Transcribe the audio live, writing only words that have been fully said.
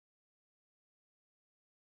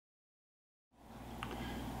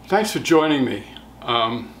Thanks for joining me.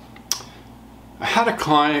 I had a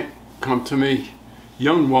client come to me,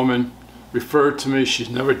 young woman, referred to me. She's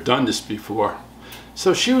never done this before.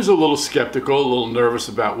 So she was a little skeptical, a little nervous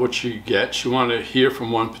about what she'd get. She wanted to hear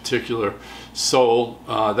from one particular soul.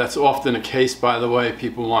 That's often the case, by the way.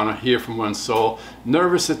 People want to hear from one soul.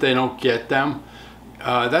 Nervous that they don't get them.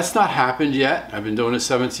 That's not happened yet. I've been doing it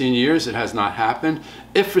 17 years. It has not happened.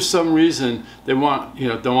 If for some reason they want,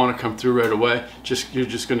 don't want to come through right away, you're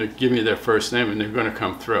just going to give me their first name and they're going to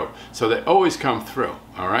come through. So they always come through.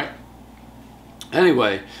 All right.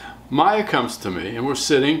 Anyway, Maya comes to me and we're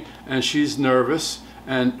sitting and she's nervous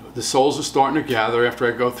and the souls are starting to gather after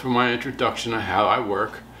I go through my introduction of how I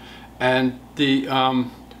work, and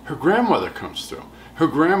her grandmother comes through. Her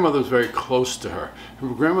grandmother was very close to her. Her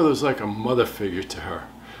grandmother was like a mother figure to her.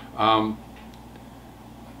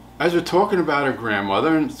 As we're talking about her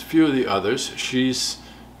grandmother and a few of the others, she's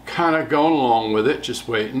kind of going along with it, just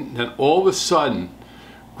waiting. Then all of a sudden,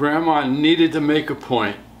 Grandma needed to make a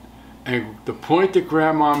point. And the point that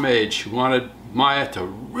Grandma made, she wanted Maya to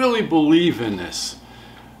really believe in this.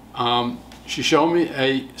 She showed me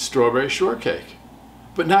a strawberry shortcake.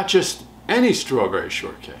 But not just any strawberry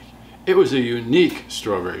shortcake. It was a unique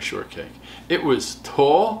strawberry shortcake. It was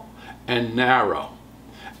tall and narrow.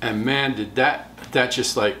 And man, did that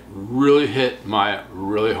just like really hit Maya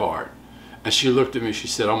really hard. And she looked at me, she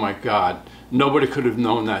said, "Oh my God, nobody could have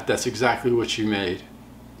known that. That's exactly what you made.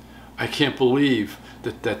 I can't believe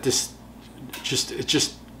that this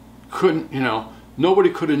just couldn't, nobody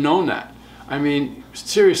could have known that." I mean,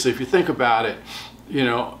 seriously, if you think about it,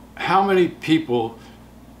 how many people,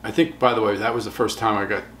 I think, by the way, that was the first time I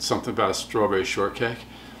got something about a strawberry shortcake.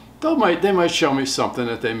 They might show me something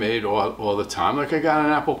that they made all the time. Like I got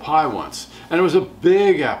an apple pie once, and it was a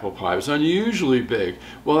big apple pie. It was unusually big.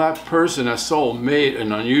 Well, that person, that soul, made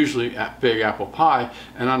an unusually big apple pie,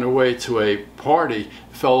 and on their way to a party,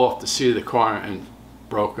 fell off the seat of the car and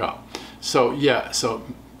broke up. So yeah, so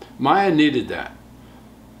Maya needed that.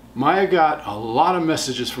 Maya got a lot of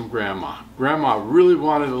messages from Grandma. Grandma really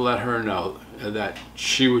wanted to let her know that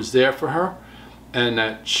she was there for her and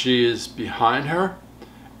that she is behind her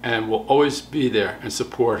and will always be there and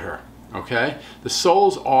support her. Okay? The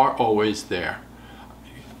souls are always there.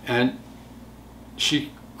 And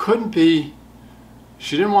she didn't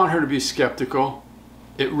want her to be skeptical.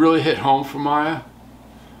 It really hit home for Maya.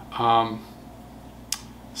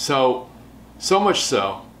 So much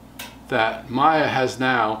so that Maya has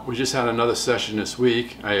now, we just had another session this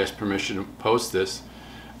week. I asked permission to post this,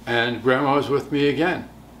 and Grandma was with me again,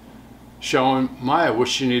 showing Maya what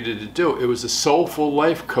she needed to do. It was a soulful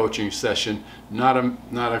life coaching session, not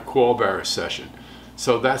a caul bearer session.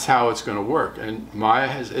 So that's how it's going to work. And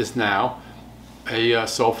Maya is now a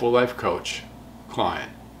soulful life coach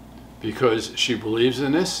client because she believes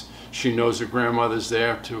in this. She knows her grandmother's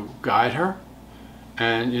there to guide her,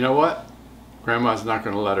 and you know what? Grandma's not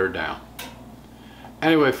going to let her down.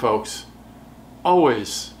 Anyway, folks,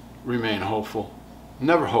 always remain hopeful,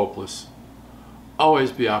 never hopeless.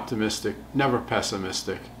 Always be optimistic, never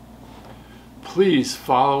pessimistic. Please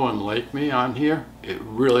follow and like me on here. It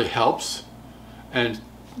really helps. And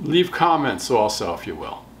leave comments also, if you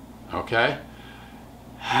will. Okay?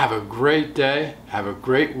 Have a great day. Have a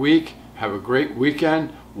great week. Have a great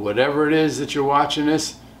weekend. Whatever it is that you're watching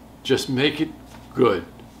this, just make it good.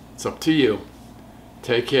 It's up to you.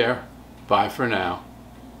 Take care. Bye for now.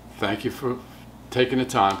 Thank you for taking the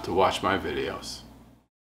time to watch my videos.